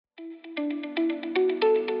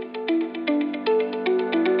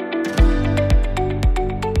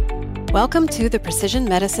Welcome to the Precision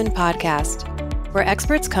Medicine Podcast, where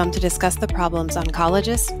experts come to discuss the problems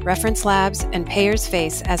oncologists, reference labs, and payers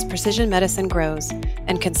face as precision medicine grows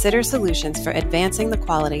and consider solutions for advancing the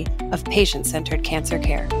quality of patient-centered cancer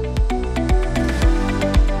care.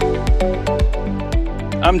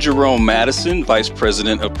 I'm Jerome Madison, Vice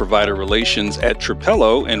President of Provider Relations at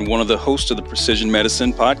Trapelo and one of the hosts of the Precision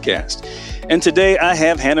Medicine Podcast. And today I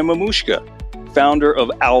have Hannah Mamushka, founder of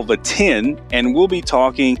Alva10, and we'll be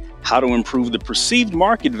talking how to improve the perceived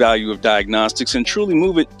market value of diagnostics and truly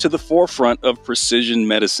move it to the forefront of precision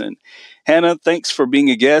medicine. Hannah, thanks for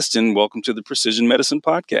being a guest and welcome to the Precision Medicine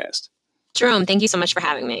Podcast. Jerome, thank you so much for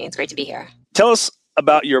having me. It's great to be here. Tell us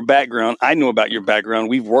about your background. I know about your background.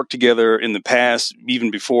 We've worked together in the past,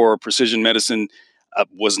 even before precision medicine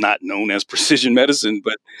was not known as precision medicine.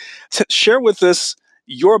 But share with us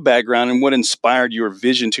your background and what inspired your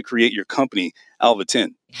vision to create your company, Alva10.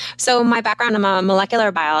 So my background, I'm a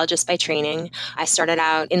molecular biologist by training. I started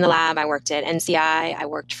out in the lab. I worked at NCI. I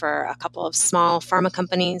worked for a couple of small pharma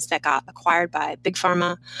companies that got acquired by big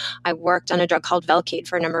pharma. I worked on a drug called Velcade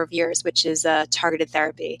for a number of years, which is a targeted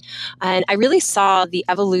therapy. And I really saw the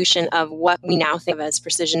evolution of what we now think of as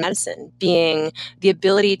precision medicine, being the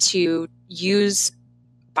ability to use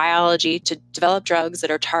biology to develop drugs that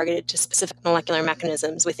are targeted to specific molecular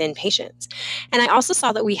mechanisms within patients. And I also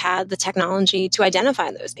saw that we had the technology to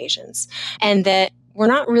identify those patients and that we're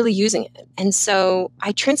not really using it. And so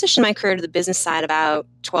I transitioned my career to the business side about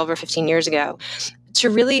 12 or 15 years ago to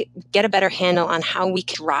really get a better handle on how we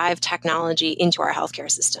can drive technology into our healthcare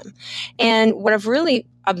system. And what I've really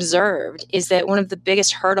observed is that one of the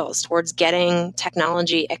biggest hurdles towards getting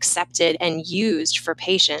technology accepted and used for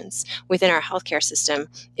patients within our healthcare system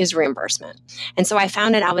is reimbursement. And so I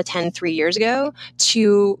founded Alva10 3 years ago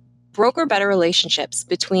to broker better relationships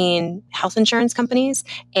between health insurance companies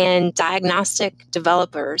and diagnostic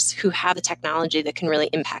developers who have the technology that can really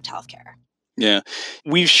impact healthcare. Yeah.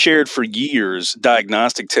 We've shared for years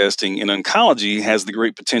diagnostic testing in oncology has the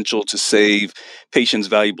great potential to save patients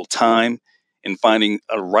valuable time in finding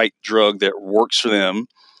a right drug that works for them,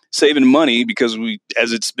 saving money because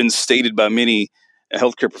as it's been stated by many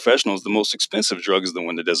healthcare professionals, the most expensive drug is the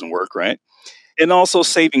one that doesn't work, right? And also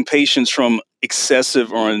saving patients from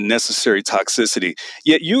excessive or unnecessary toxicity.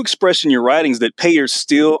 Yet you express in your writings that payers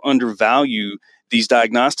still undervalue these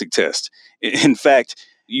diagnostic tests. In fact,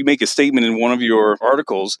 you make a statement in one of your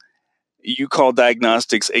articles. You call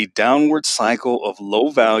diagnostics a downward cycle of low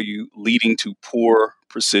value leading to poor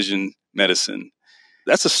precision medicine.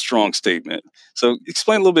 That's a strong statement. So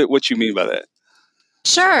explain a little bit what you mean by that.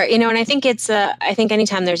 Sure. And I think I think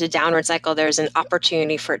anytime there's a downward cycle, there's an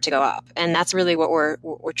opportunity for it to go up. And that's really what we're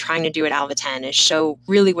trying to do at Alva10 is show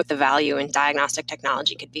really what the value in diagnostic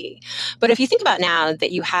technology could be. But if you think about now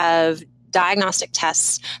that you have diagnostic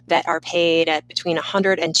tests that are paid at between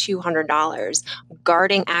 $100 and $200,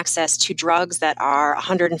 guarding access to drugs that are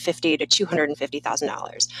 $150,000 to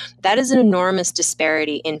 $250,000. That is an enormous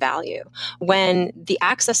disparity in value when the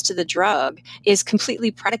access to the drug is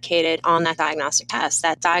completely predicated on that diagnostic test.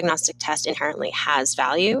 That diagnostic test inherently has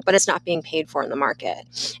value, but it's not being paid for in the market.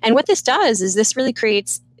 And what this does is this really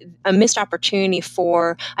creates a missed opportunity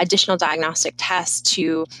for additional diagnostic tests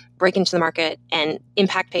to break into the market and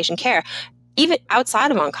impact patient care. Even outside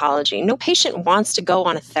of oncology, no patient wants to go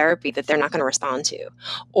on a therapy that they're not going to respond to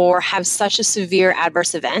or have such a severe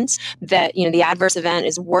adverse event that, the adverse event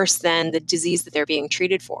is worse than the disease that they're being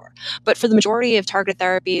treated for. But for the majority of targeted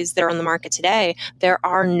therapies that are on the market today, there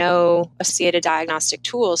are no associated diagnostic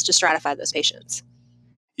tools to stratify those patients.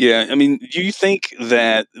 Yeah. Do you think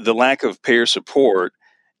that the lack of payer support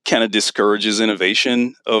kind of discourages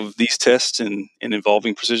innovation of these tests in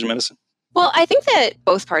involving precision medicine? Well, I think that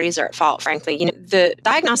both parties are at fault, frankly. The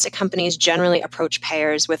diagnostic companies generally approach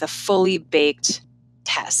payers with a fully baked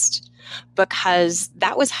test because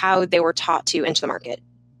that was how they were taught to enter the market.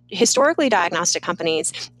 Historically, diagnostic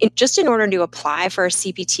companies, just in order to apply for a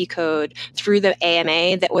CPT code through the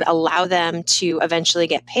AMA that would allow them to eventually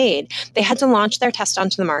get paid, they had to launch their test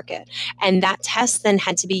onto the market. And that test then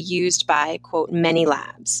had to be used by, quote, many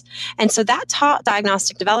labs. And so that taught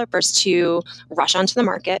diagnostic developers to rush onto the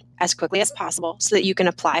market as quickly as possible so that you can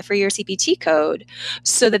apply for your CPT code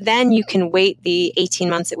so that then you can wait the 18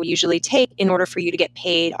 months it would usually take in order for you to get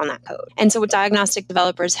paid on that code. And so what diagnostic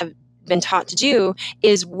developers have been taught to do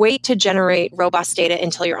is wait to generate robust data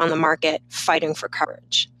until you're on the market fighting for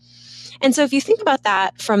coverage. And so if you think about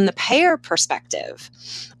that from the payer perspective,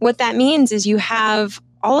 what that means is you have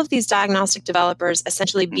all of these diagnostic developers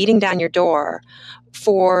essentially beating down your door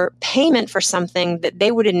for payment for something that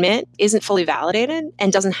they would admit isn't fully validated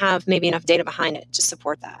and doesn't have maybe enough data behind it to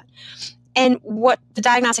support that. And what the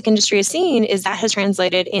diagnostic industry has seen is that has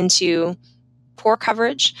translated into poor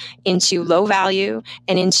coverage, into low value,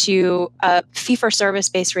 and into a fee-for-service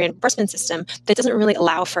based reimbursement system that doesn't really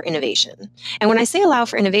allow for innovation. And when I say allow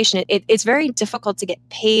for innovation, it's very difficult to get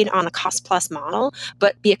paid on a cost-plus model,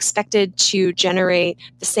 but be expected to generate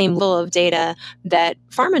the same level of data that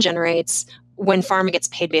pharma generates when pharma gets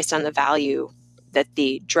paid based on the value that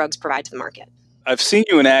the drugs provide to the market. I've seen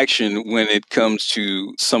you in action when it comes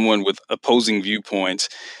to someone with opposing viewpoints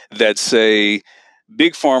that say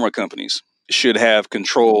big pharma companies should have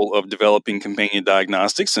control of developing companion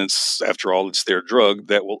diagnostics, since, after all, it's their drug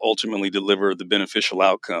that will ultimately deliver the beneficial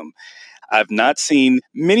outcome. I've not seen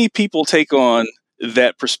many people take on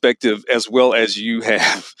that perspective as well as you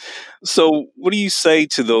have. So what do you say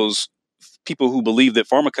to those people who believe that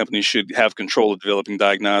pharma companies should have control of developing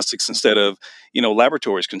diagnostics instead of,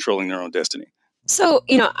 laboratories controlling their own destiny? So,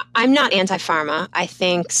 I'm not anti-pharma. I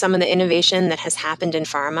think some of the innovation that has happened in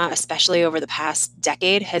pharma, especially over the past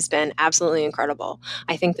decade, has been absolutely incredible.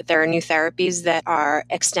 I think that there are new therapies that are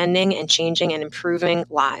extending and changing and improving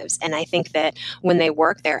lives. And I think that when they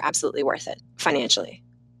work, they're absolutely worth it financially.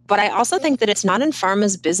 But I also think that it's not in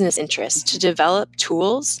pharma's business interest to develop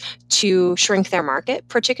tools to shrink their market,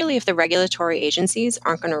 particularly if the regulatory agencies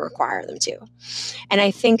aren't going to require them to. And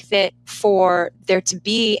I think that for there to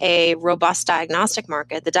be a robust diagnostic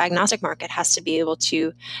market, the diagnostic market has to be able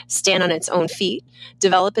to stand on its own feet,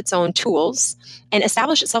 develop its own tools, and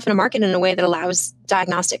establish itself in a market in a way that allows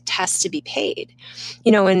diagnostic tests to be paid.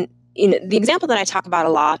 The example that I talk about a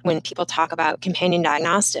lot when people talk about companion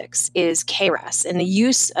diagnostics is KRAS and the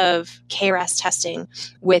use of KRAS testing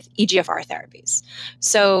with EGFR therapies.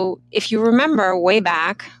 So if you remember way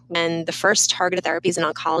back when the first targeted therapies in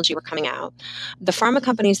oncology were coming out, the pharma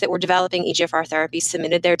companies that were developing EGFR therapies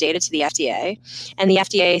submitted their data to the FDA, and the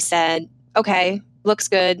FDA said, okay, looks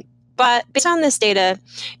good, but based on this data,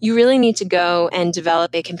 you really need to go and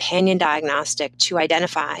develop a companion diagnostic to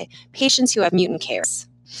identify patients who have mutant KRAS.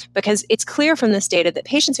 Because it's clear from this data that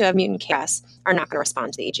patients who have mutant KRAS are not going to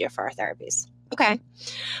respond to the EGFR therapies. Okay.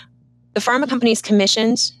 The pharma companies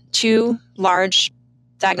commissioned two large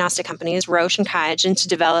diagnostic companies, Roche and QIAGEN, to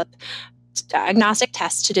develop diagnostic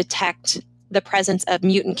tests to detect the presence of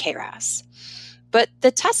mutant KRAS. But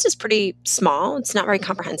the test is pretty small. It's not very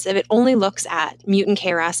comprehensive. It only looks at mutant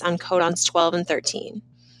KRAS on codons 12 and 13.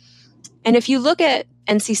 And if you look at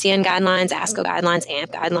NCCN guidelines, ASCO guidelines,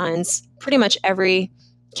 AMP guidelines, pretty much every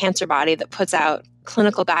cancer body that puts out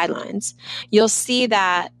clinical guidelines, you'll see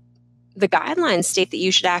that the guidelines state that you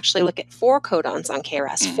should actually look at 4 codons on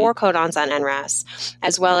KRAS, 4 codons on NRAS,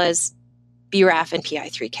 as well as BRAF and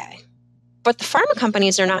PI3K. But the pharma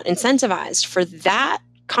companies are not incentivized for that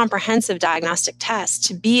comprehensive diagnostic test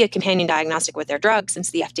to be a companion diagnostic with their drug,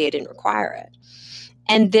 since the FDA didn't require it.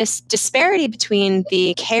 And this disparity between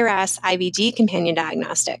the KRAS IVD companion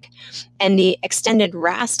diagnostic and the extended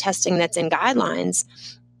RAS testing that's in guidelines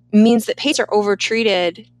means that patients are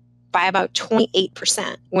overtreated by about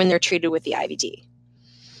 28% when they're treated with the IVD.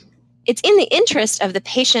 It's in the interest of the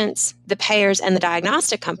patients, the payers, and the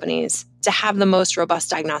diagnostic companies to have the most robust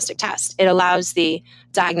diagnostic test. It allows the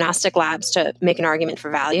diagnostic labs to make an argument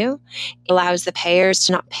for value. It allows the payers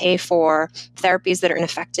to not pay for therapies that are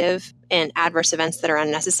ineffective and adverse events that are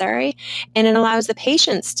unnecessary. And it allows the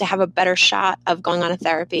patients to have a better shot of going on a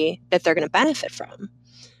therapy that they're going to benefit from.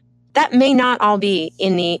 That may not all be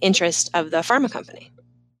in the interest of the pharma company.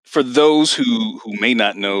 For those who may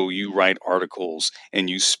not know, you write articles and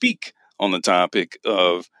you speak on the topic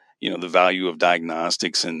of the value of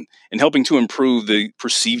diagnostics and helping to improve the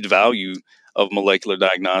perceived value of molecular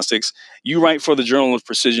diagnostics. You write for the Journal of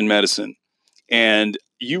Precision Medicine, and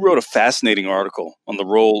you wrote a fascinating article on the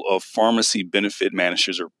role of pharmacy benefit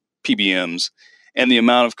managers, or PBMs, and the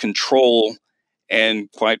amount of control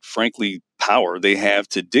and, quite frankly, power they have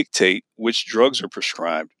to dictate which drugs are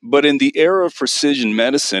prescribed. But in the era of precision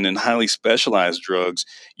medicine and highly specialized drugs,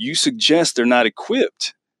 you suggest they're not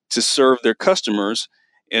equipped to serve their customers.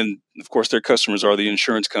 And of course, their customers are the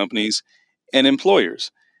insurance companies and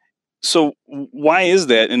employers. So why is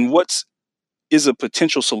that? And what is a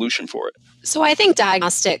potential solution for it? So I think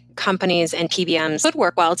diagnostic companies and PBMs could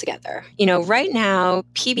work well together. Right now,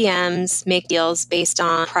 PBMs make deals based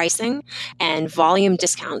on pricing and volume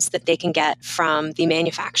discounts that they can get from the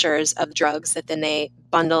manufacturers of drugs that then they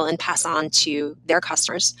bundle and pass on to their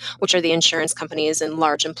customers, which are the insurance companies and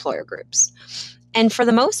large employer groups. And for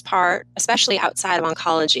the most part, especially outside of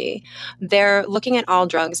oncology, they're looking at all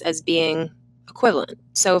drugs as being equivalent.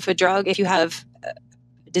 So if you have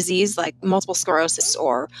disease like multiple sclerosis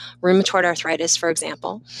or rheumatoid arthritis, for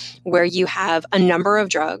example, where you have a number of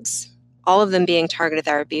drugs all of them being targeted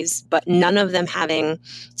therapies, but none of them having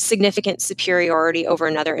significant superiority over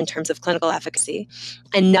another in terms of clinical efficacy,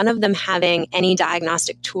 and none of them having any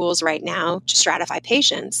diagnostic tools right now to stratify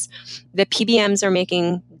patients, the PBMs are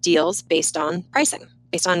making deals based on pricing,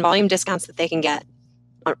 based on volume discounts that they can get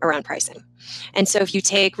around pricing. And so if you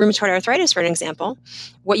take rheumatoid arthritis, for an example,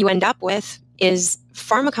 what you end up with is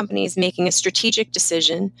pharma companies making a strategic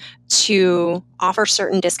decision to offer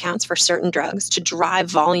certain discounts for certain drugs to drive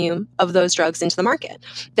volume of those drugs into the market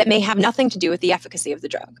that may have nothing to do with the efficacy of the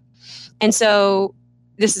drug. And so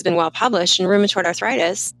this has been well published in rheumatoid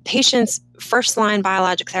arthritis. Patients' first-line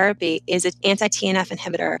biologic therapy is an anti-TNF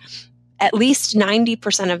inhibitor at least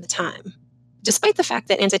 90% of the time. Despite the fact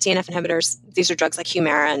that anti-TNF inhibitors, these are drugs like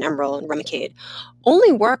Humira and Enbrel and Remicade,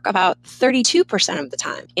 only work about 32% of the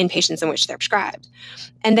time in patients in which they're prescribed.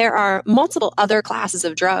 And there are multiple other classes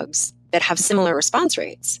of drugs that have similar response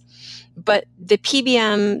rates. But the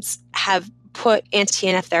PBMs have put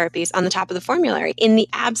anti-TNF therapies on the top of the formulary in the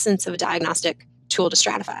absence of a diagnostic tool to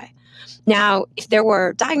stratify. Now, if there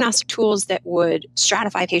were diagnostic tools that would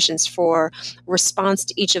stratify patients for response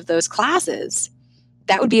to each of those classes,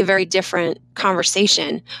 that would be a very different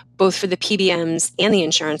conversation, both for the PBMs and the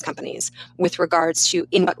insurance companies, with regards to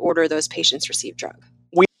in what order those patients receive drug.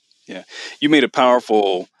 Yeah, you made a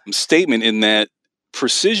powerful statement in that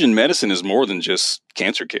precision medicine is more than just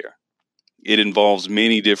cancer care. It involves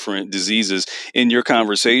many different diseases. In your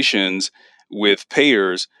conversations with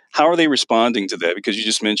payers, how are they responding to that? Because you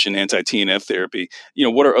just mentioned anti-TNF therapy.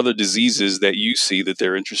 What are other diseases that you see that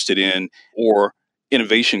they're interested in, or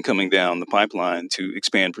innovation coming down the pipeline to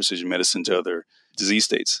expand precision medicine to other disease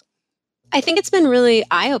states? I think it's been really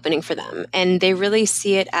eye-opening for them, and they really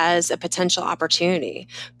see it as a potential opportunity,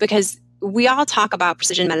 because we all talk about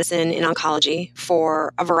precision medicine in oncology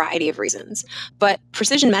for a variety of reasons, but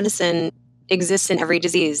precision medicine exists in every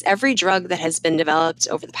disease. Every drug that has been developed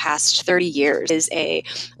over the past 30 years is a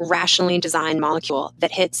rationally designed molecule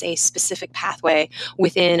that hits a specific pathway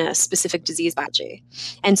within a specific disease biology.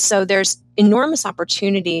 And so there's enormous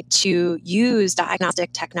opportunity to use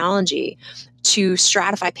diagnostic technology to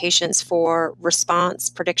stratify patients for response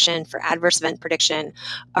prediction, for adverse event prediction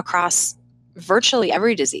across virtually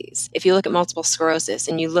every disease. If you look at multiple sclerosis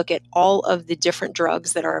and you look at all of the different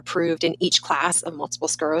drugs that are approved in each class of multiple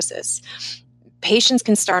sclerosis, patients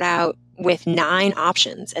can start out with 9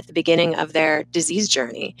 options at the beginning of their disease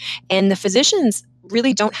journey. And the physicians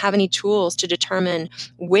really don't have any tools to determine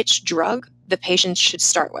which drug the patients should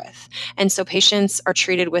start with. And so patients are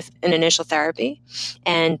treated with an initial therapy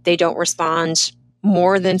and they don't respond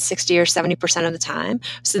more than 60 or 70% of the time.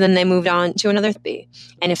 So then they moved on to another therapy.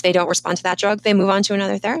 And if they don't respond to that drug, they move on to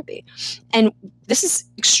another therapy. And this is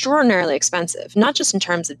extraordinarily expensive, not just in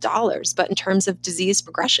terms of dollars, but in terms of disease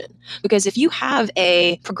progression. Because if you have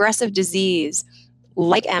a progressive disease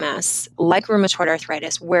like MS, like rheumatoid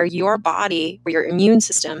arthritis, where your body, where your immune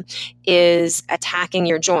system is attacking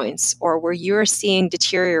your joints, or where you're seeing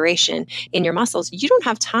deterioration in your muscles, you don't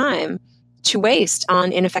have time to waste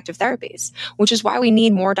on ineffective therapies, which is why we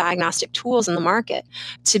need more diagnostic tools in the market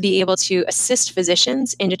to be able to assist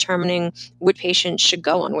physicians in determining which patients should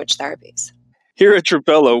go on which therapies. Here at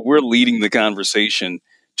Trapelo, we're leading the conversation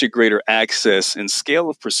to greater access and scale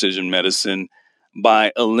of precision medicine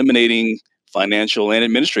by eliminating financial and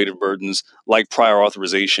administrative burdens like prior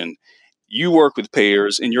authorization. You work with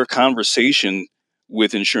payers. In your conversation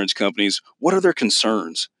with insurance companies, what are their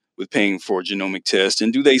concerns with paying for a genomic test?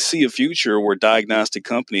 And do they see a future where diagnostic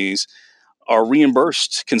companies are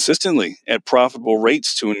reimbursed consistently at profitable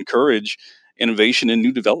rates to encourage innovation and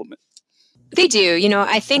new development? They do.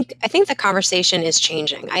 I think the conversation is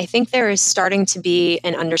changing. I think there is starting to be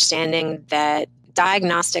an understanding that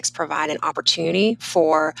diagnostics provide an opportunity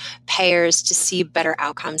for payers to see better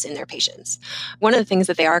outcomes in their patients. One of the things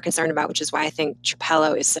that they are concerned about, which is why I think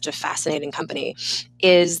Trapelo is such a fascinating company,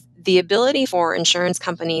 is the ability for insurance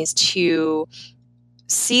companies to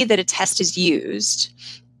see that a test is used,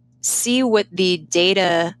 see what the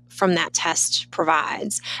data from that test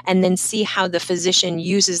provides, and then see how the physician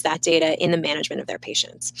uses that data in the management of their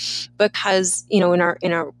patients. Because, in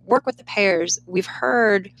our work with the payers, we've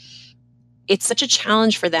heard it's such a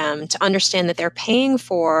challenge for them to understand that they're paying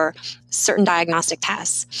for certain diagnostic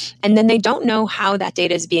tests, and then they don't know how that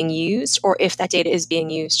data is being used or if that data is being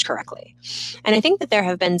used correctly. And I think that there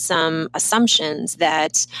have been some assumptions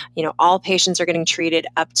that, all patients are getting treated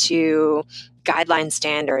up to guideline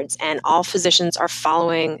standards, and all physicians are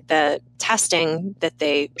following the testing that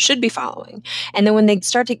they should be following. And then when they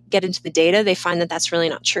start to get into the data, they find that that's really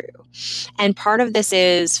not true. And part of this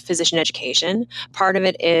is physician education. Part of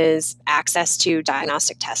it is access to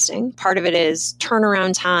diagnostic testing. Part of it is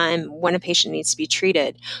turnaround time when a patient needs to be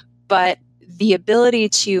treated. But the ability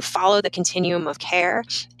to follow the continuum of care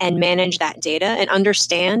and manage that data and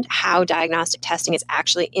understand how diagnostic testing is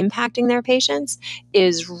actually impacting their patients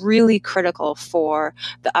is really critical for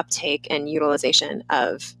the uptake and utilization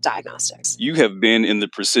of diagnostics. You have been in the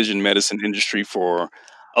precision medicine industry for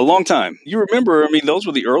a long time. You remember, those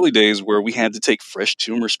were the early days where we had to take fresh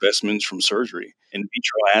tumor specimens from surgery, in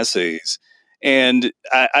vitro assays. And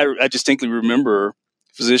I distinctly remember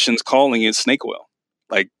physicians calling it snake oil.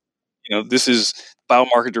 Like, this is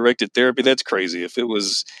biomarker-directed therapy. That's crazy. If it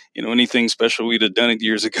was, anything special, we'd have done it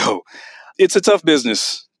years ago. It's a tough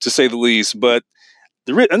business, to say the least. But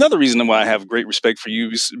another reason why I have great respect for you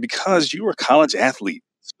is because you were a college athlete.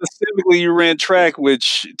 Specifically, you ran track,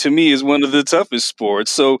 which to me is one of the toughest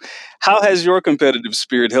sports. So how has your competitive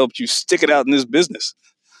spirit helped you stick it out in this business?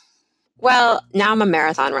 Well, now I'm a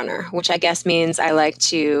marathon runner, which I guess means I like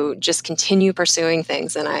to just continue pursuing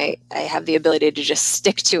things, and I have the ability to just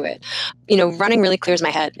stick to it. Running really clears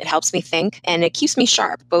my head. It helps me think, and it keeps me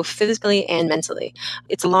sharp, both physically and mentally.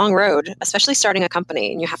 It's a long road, especially starting a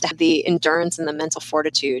company, and you have to have the endurance and the mental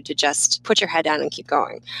fortitude to just put your head down and keep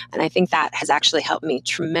going. And I think that has actually helped me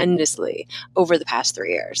tremendously over the past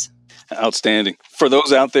 3 years. Outstanding. For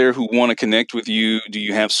those out there who want to connect with you, do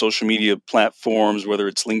you have social media platforms, whether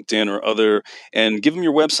it's LinkedIn or other, and give them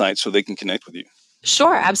your website so they can connect with you?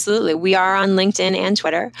 Sure, absolutely. We are on LinkedIn and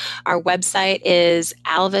Twitter. Our website is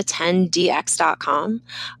alva10dx.com,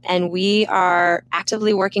 and we are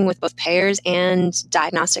actively working with both payers and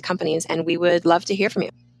diagnostic companies, and we would love to hear from you.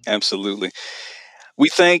 Absolutely. We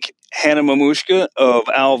thank Hannah Mamushka of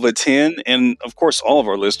Alva 10 and, of course, all of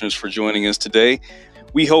our listeners for joining us today.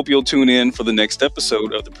 We hope you'll tune in for the next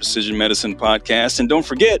episode of the Precision Medicine Podcast. And don't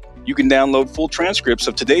forget, you can download full transcripts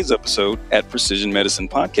of today's episode at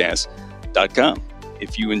precisionmedicinepodcast.com.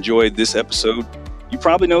 If you enjoyed this episode, you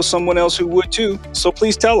probably know someone else who would too, so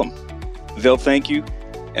please tell them. They'll thank you,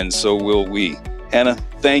 and so will we. Hannah,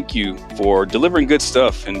 thank you for delivering good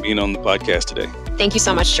stuff and being on the podcast today. Thank you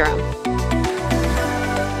so much, Jerome.